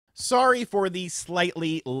Sorry for the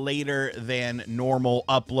slightly later than normal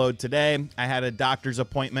upload today. I had a doctor's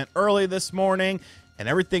appointment early this morning and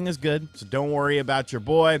everything is good, so don't worry about your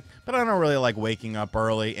boy. But I don't really like waking up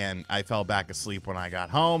early, and I fell back asleep when I got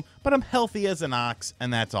home. But I'm healthy as an ox,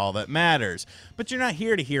 and that's all that matters. But you're not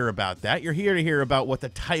here to hear about that. You're here to hear about what the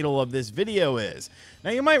title of this video is.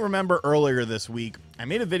 Now, you might remember earlier this week, I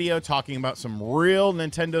made a video talking about some real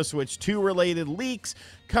Nintendo Switch 2 related leaks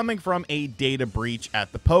coming from a data breach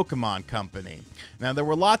at the Pokemon Company. Now, there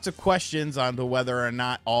were lots of questions on to whether or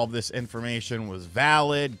not all of this information was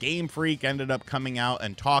valid. Game Freak ended up coming out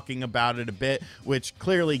and talking about it a bit, which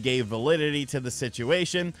clearly gave validity to the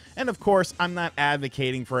situation. And of course, I'm not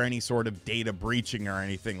advocating for any sort of data breaching or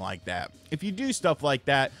anything like that. If you do stuff like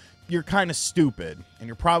that, you're kind of stupid and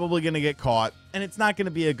you're probably going to get caught, and it's not going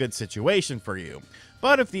to be a good situation for you.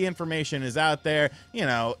 But if the information is out there, you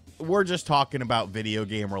know, we're just talking about video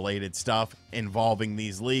game related stuff involving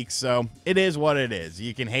these leaks, so it is what it is.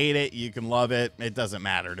 You can hate it, you can love it, it doesn't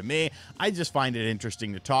matter to me. I just find it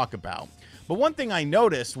interesting to talk about. But one thing I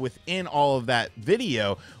noticed within all of that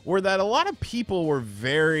video were that a lot of people were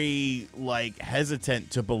very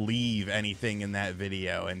hesitant to believe anything in that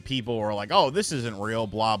video, and people were like, oh, this isn't real,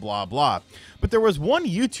 blah blah blah. But there was one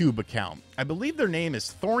YouTube account, I believe their name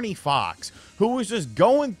is Thorny Fox, who was just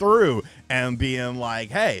going through and being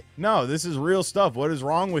like, hey, no, this is real stuff, what is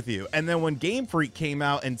wrong with you? And then when Game Freak came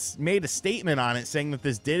out and made a statement on it saying that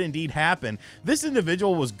this did indeed happen, this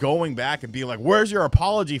individual was going back and being like, where's your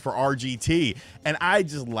apology for RGT? And I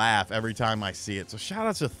just laugh every time I see it. So shout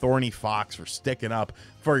out to Thorny Fox for sticking up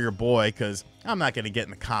for your boy, because I'm not going to get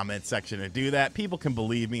in the comment section to do that. People can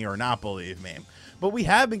believe me or not believe me. But we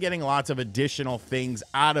have been getting lots of additional things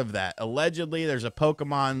out of that. Allegedly, there's a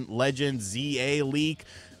Pokemon Legends ZA leak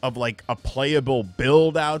of like a playable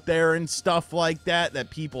build out there and stuff like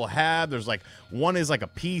that people have. There's like one is like a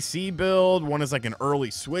PC build, one is like an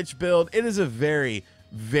early Switch build. It is a very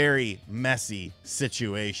messy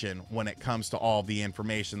situation when it comes to all the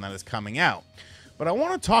information that is coming out. But I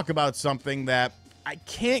want to talk about something that I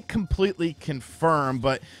can't completely confirm,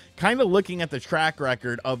 but kind of looking at the track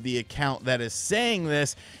record of the account that is saying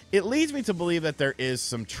this, it leads me to believe that there is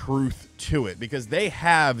some truth to it, because they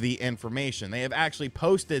have the information. They have actually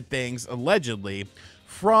posted things allegedly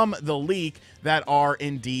from the leak that are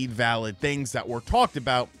indeed valid things that were talked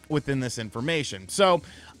about within this information. So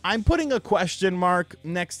I'm putting a question mark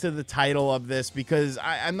next to the title of this because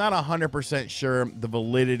I'm not 100% sure the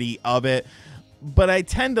validity of it, but I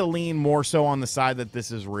tend to lean more so on the side that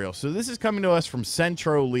this is real. So this is coming to us from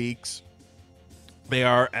Centro Leaks. They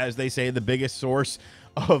are, as they say, the biggest source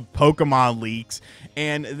of Pokemon leaks,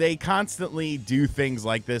 and they constantly do things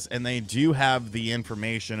like this, and they do have the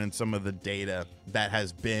information and some of the data that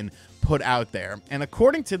has been put out there. And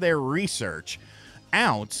according to their research,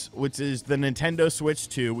 Ounce, which is the Nintendo Switch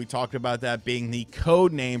 2, we talked about that being the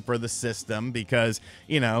code name for the system because,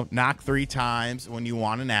 you know, knock 3 times when you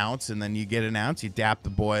want an ounce, and then you get an ounce, you dap the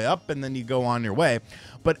boy up, and then you go on your way.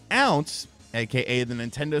 But Ounce, aka the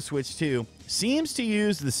Nintendo Switch 2, seems to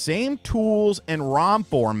use the same tools and ROM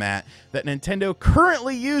format that Nintendo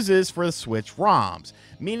currently uses for the Switch ROMs,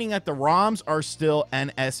 meaning that the ROMs are still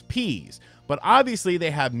NSPs. But obviously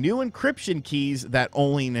they have new encryption keys that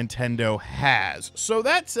only Nintendo has. So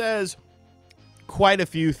that says quite a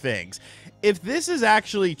few things. If this is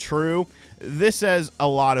actually true, this says a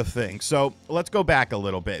lot of things. So let's go back a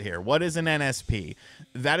little bit here. What is an NSP?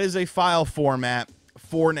 That is a file format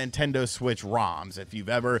for Nintendo Switch ROMs. If you've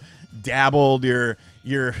ever dabbled your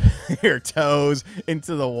toes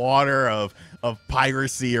into the water of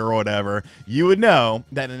piracy or whatever, you would know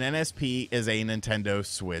that an NSP is a Nintendo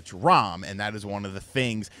Switch ROM, and that is one of the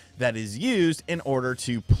things that is used in order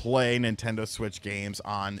to play Nintendo Switch games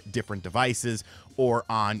on different devices or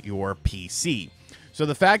on your PC. So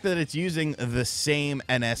the fact that it's using the same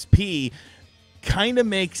NSP kind of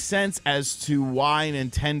makes sense as to why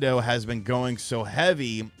Nintendo has been going so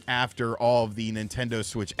heavy after all of the Nintendo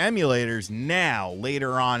Switch emulators now,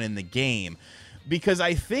 later on in the game. Because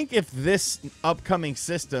I think if this upcoming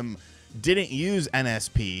system didn't use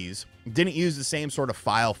NSPs, didn't use the same sort of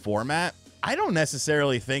file format, I don't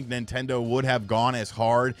necessarily think Nintendo would have gone as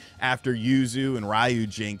hard after Yuzu and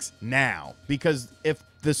Ryujinx now. Because if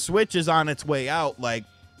the Switch is on its way out, like,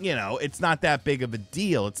 you know, it's not that big of a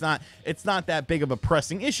deal. It's not that big of a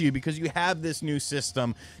pressing issue because you have this new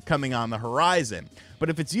system coming on the horizon. But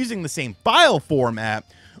if it's using the same file format,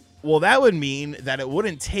 well, that would mean that it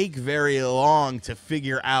wouldn't take very long to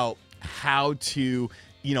figure out how to,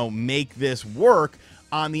 you know, make this work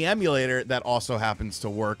on the emulator that also happens to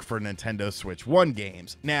work for Nintendo Switch 1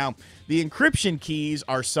 games. Now, the encryption keys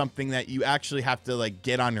are something that you actually have to like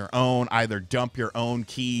get on your own, either dump your own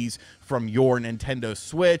keys from your Nintendo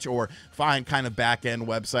Switch or find kind of back-end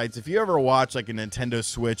websites. If you ever watch like a Nintendo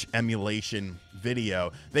Switch emulation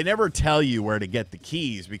video, they never tell you where to get the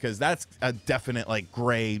keys because that's a definite like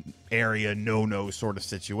gray area, no sort of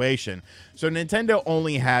situation. So Nintendo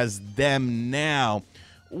only has them now,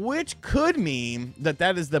 which could mean that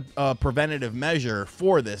that is the preventative measure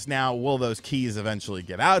for this. Now, will those keys eventually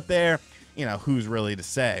get out there? You know, who's really to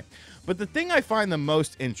say? But the thing I find the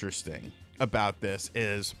most interesting about this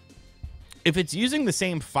is if it's using the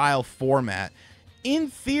same file format, in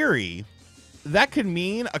theory, that could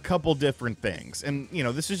mean a couple different things. And, you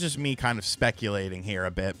know, this is just me kind of speculating here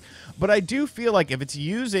a bit. But I do feel like if it's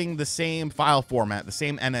using the same file format, the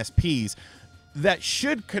same NSPs, that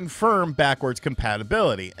should confirm backwards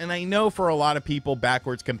compatibility. And I know for a lot of people,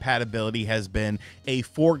 backwards compatibility has been a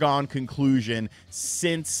foregone conclusion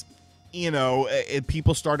since, you know,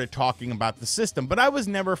 people started talking about the system. But I was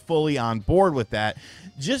never fully on board with that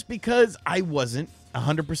just because I wasn't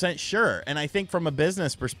 100% sure. And I think from a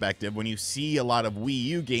business perspective, when you see a lot of Wii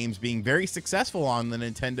U games being very successful on the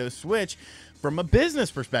Nintendo Switch, from a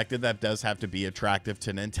business perspective, that does have to be attractive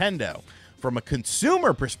to Nintendo. From a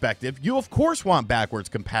consumer perspective, you of course want backwards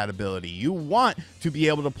compatibility. You want to be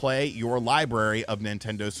able to play your library of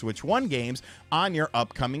Nintendo Switch 1 games on your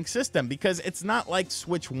upcoming system, because it's not like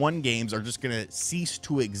Switch 1 games are just going to cease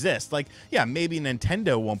to exist. Like, yeah, maybe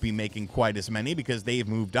Nintendo won't be making quite as many because they've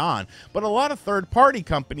moved on, but a lot of third-party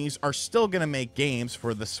companies are still going to make games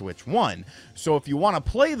for the Switch 1. So if you want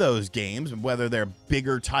to play those games, whether they're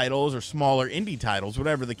bigger titles or smaller indie titles,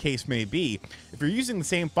 whatever the case may be, if you're using the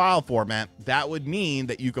same file format, that would mean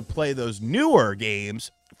that you could play those newer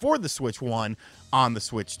games for the Switch 1 on the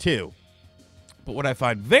Switch 2. But what I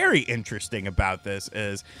find very interesting about this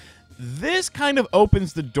is this kind of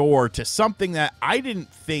opens the door to something that I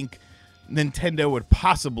didn't think Nintendo would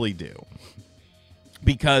possibly do.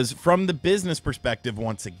 Because from the business perspective,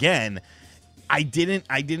 once again, I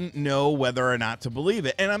didn't know whether or not to believe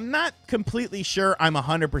it. And I'm not completely sure I'm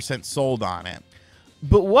 100% sold on it.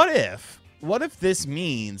 But what if this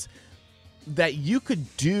means that you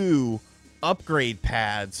could do upgrade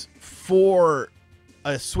pads for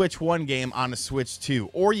a Switch 1 game on a Switch 2,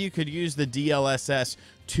 or you could use the DLSS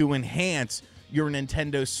to enhance your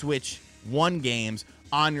Nintendo Switch 1 games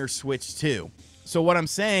on your Switch 2. So what I'm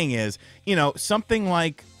saying is, you know, something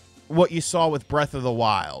like what you saw with Breath of the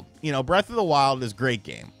Wild. You know, Breath of the Wild is a great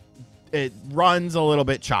game. It runs a little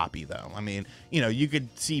bit choppy, though. I mean, you know, you could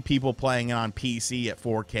see people playing it on PC at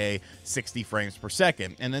 4K, 60 frames per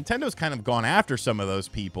second. And Nintendo's kind of gone after some of those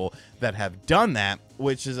people that have done that,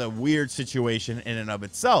 which is a weird situation in and of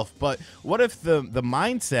itself. But what if the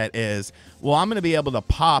mindset is, well, I'm going to be able to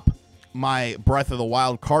pop my Breath of the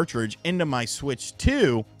Wild cartridge into my Switch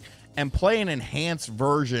 2 and play an enhanced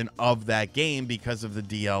version of that game because of the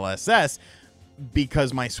DLSS,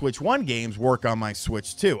 because my Switch 1 games work on my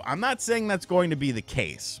Switch 2. I'm not saying that's going to be the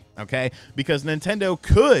case, okay? Because Nintendo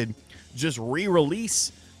could just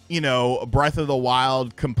re-release, you know, Breath of the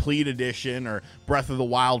Wild Complete Edition or Breath of the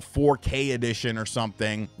Wild 4K Edition or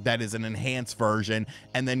something that is an enhanced version,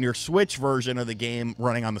 and then your Switch version of the game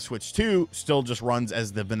running on the Switch 2 still just runs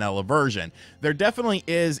as the vanilla version. There definitely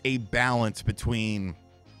is a balance between,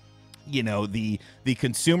 you know, the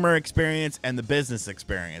consumer experience and the business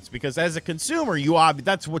experience, because as a consumer,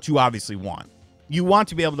 that's what you obviously want. You want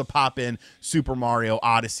to be able to pop in Super Mario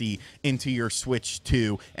Odyssey into your Switch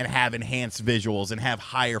 2 and have enhanced visuals and have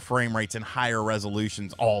higher frame rates and higher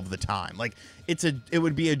resolutions all of the time. Like, it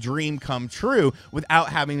would be a dream come true without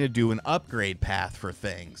having to do an upgrade path for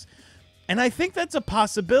things. And I think that's a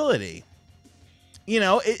possibility. You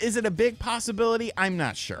know, is it a big possibility? I'm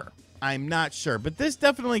not sure. But this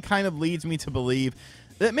definitely kind of leads me to believe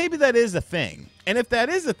that maybe that is a thing. And if that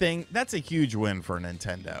is a thing, that's a huge win for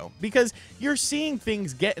Nintendo, because you're seeing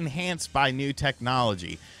things get enhanced by new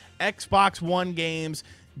technology. Xbox One games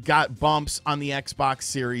got bumps on the Xbox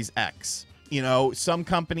Series X. You know, some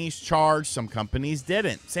companies charged, some companies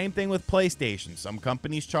didn't. Same thing with PlayStation. Some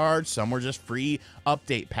companies charged, some were just free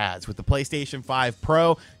update pads. With the PlayStation 5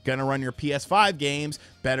 Pro, gonna run your PS5 games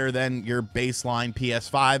better than your baseline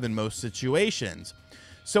PS5 in most situations.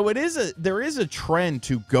 So there is a trend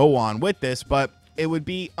to go on with this, but it would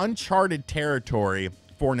be uncharted territory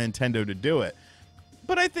for Nintendo to do it.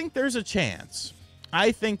 But I think there's a chance.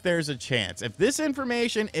 If this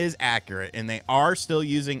information is accurate and they are still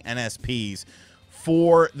using NSPs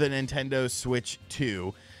for the Nintendo Switch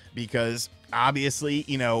 2, because obviously,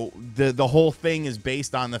 you know, the whole thing is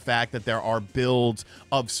based on the fact that there are builds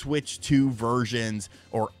of Switch 2 versions,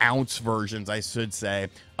 or ounce versions, I should say,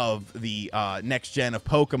 of the next gen of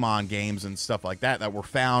Pokemon games and stuff like that that were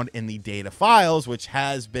found in the data files, which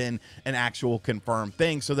has been an actual confirmed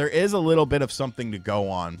thing. So there is a little bit of something to go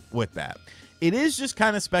on with that. It is just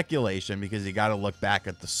kind of speculation because you got to look back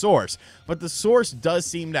at the source, but the source does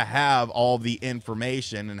seem to have all the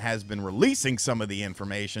information and has been releasing some of the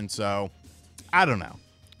information. So I don't know.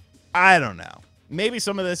 Maybe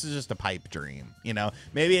some of this is just a pipe dream, you know,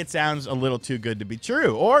 maybe it sounds a little too good to be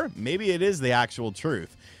true, or maybe it is the actual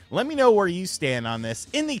truth. Let me know where you stand on this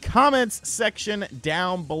in the comments section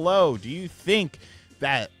down below. Do you think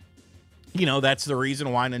that, you know, that's the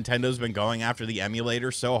reason why Nintendo's been going after the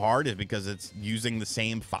emulator so hard, is because it's using the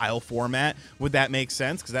same file format? Would that make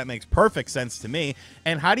sense? Because that makes perfect sense to me.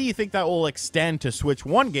 And how do you think that will extend to Switch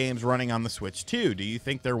 1 games running on the Switch 2? Do you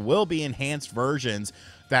think there will be enhanced versions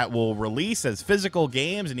that will release as physical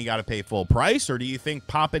games and you got to pay full price? Or do you think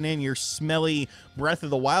popping in your smelly Breath of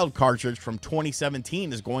the Wild cartridge from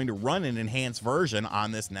 2017 is going to run an enhanced version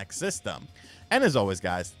on this next system? And as always,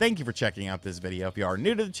 guys, thank you for checking out this video. If you are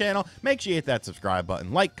new to the channel, make sure you hit that subscribe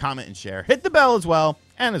button, like, comment, and share. Hit the bell as well.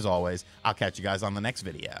 And as always, I'll catch you guys on the next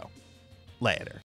video. Later.